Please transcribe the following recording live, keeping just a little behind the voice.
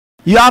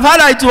You have heard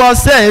that it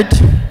was said,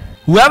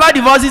 whoever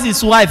divorces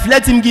his wife,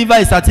 let him give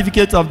her a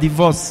certificate of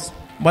divorce.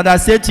 But I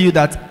say to you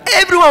that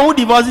everyone who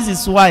divorces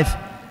his wife,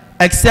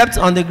 except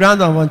on the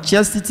ground of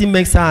unchastity,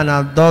 makes her an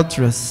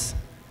adulteress.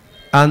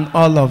 And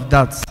all of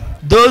that.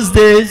 Those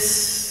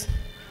days,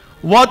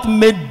 what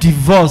made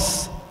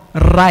divorce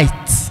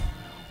right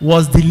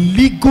was the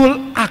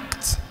legal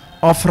act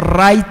of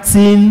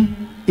writing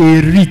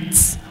a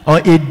writ or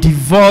a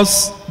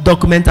divorce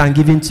document and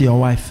giving to your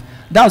wife.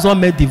 That's what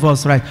made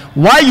divorce right.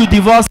 Why you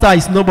divorced her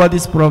is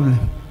nobody's problem.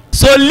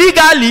 So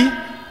legally,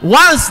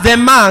 once the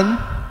man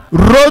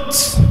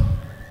wrote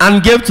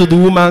and gave to the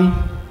woman,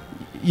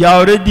 you're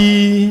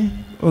already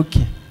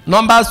okay.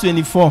 Numbers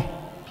 24.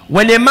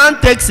 When a man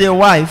takes a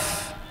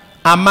wife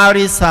and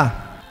marries her,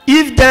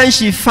 if then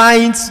she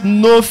finds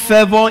no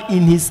favor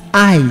in his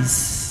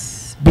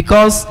eyes,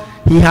 because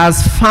he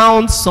has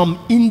found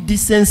some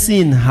indecency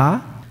in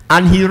her,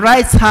 and he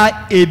writes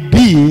her a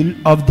bill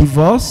of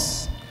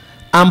divorce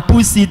and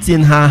puts it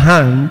in her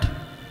hand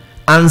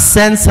and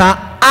sends her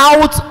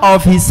out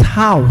of his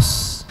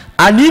house,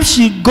 and if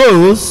she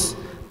goes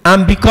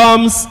and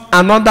becomes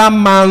another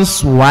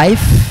man's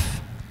wife,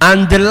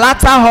 and the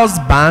latter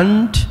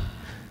husband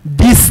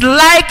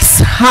dislikes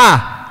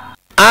her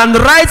and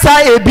writes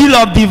her a bill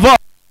of divorce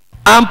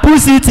and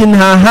puts it in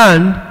her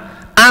hand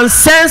and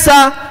sends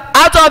her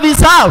out of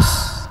his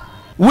house,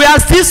 we are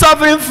still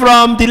suffering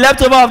from the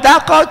leftover of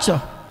that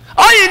culture.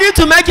 All you need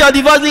to make your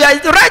divorce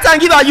is write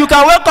and give her. You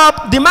can wake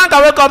up, the man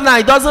can wake up now,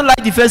 he doesn't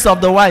like the face of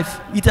the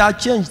wife. It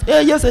has changed.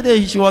 Hey,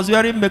 yesterday she was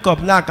wearing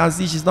makeup, now I can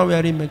see she's not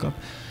wearing makeup.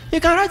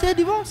 You can write a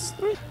divorce.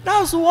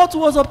 That's what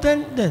was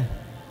obtained then.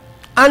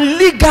 And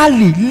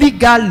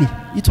legally,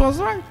 it was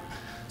right.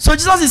 So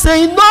Jesus is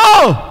saying,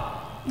 no,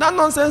 that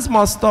nonsense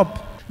must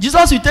stop.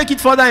 Jesus will take it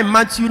further in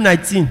Matthew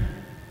 19.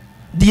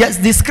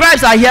 The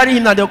scribes are hearing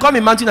him now. They'll come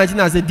in Matthew 19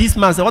 and say, this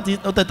man said, what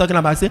are they talking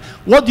about? I say,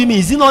 what do you mean?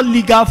 Is it not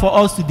legal for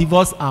us to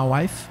divorce our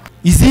wife?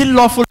 Is it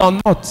lawful or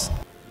not?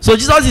 So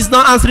Jesus is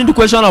not answering the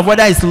question of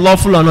whether it's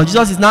lawful or not.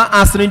 Jesus is now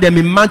answering them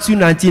in Matthew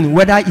 19,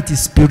 whether it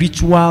is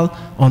spiritual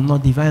or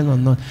not, divine or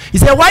not. He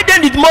said, why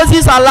then did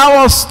Moses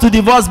allow us to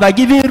divorce by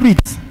giving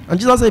writ? And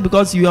Jesus said,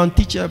 because you are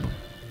unteachable.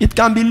 It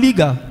can be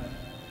legal,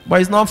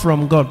 but it's not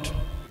from God.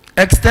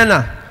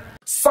 External.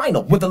 Sign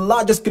up with the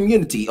largest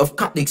community of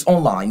Catholics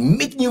online.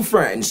 Make new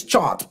friends,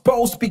 chat,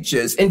 post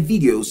pictures and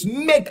videos,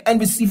 make and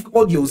receive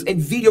audios and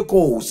video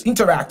calls,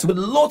 interact with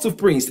lots of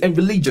priests and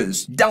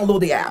religions. Download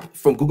the app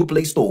from Google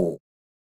Play Store.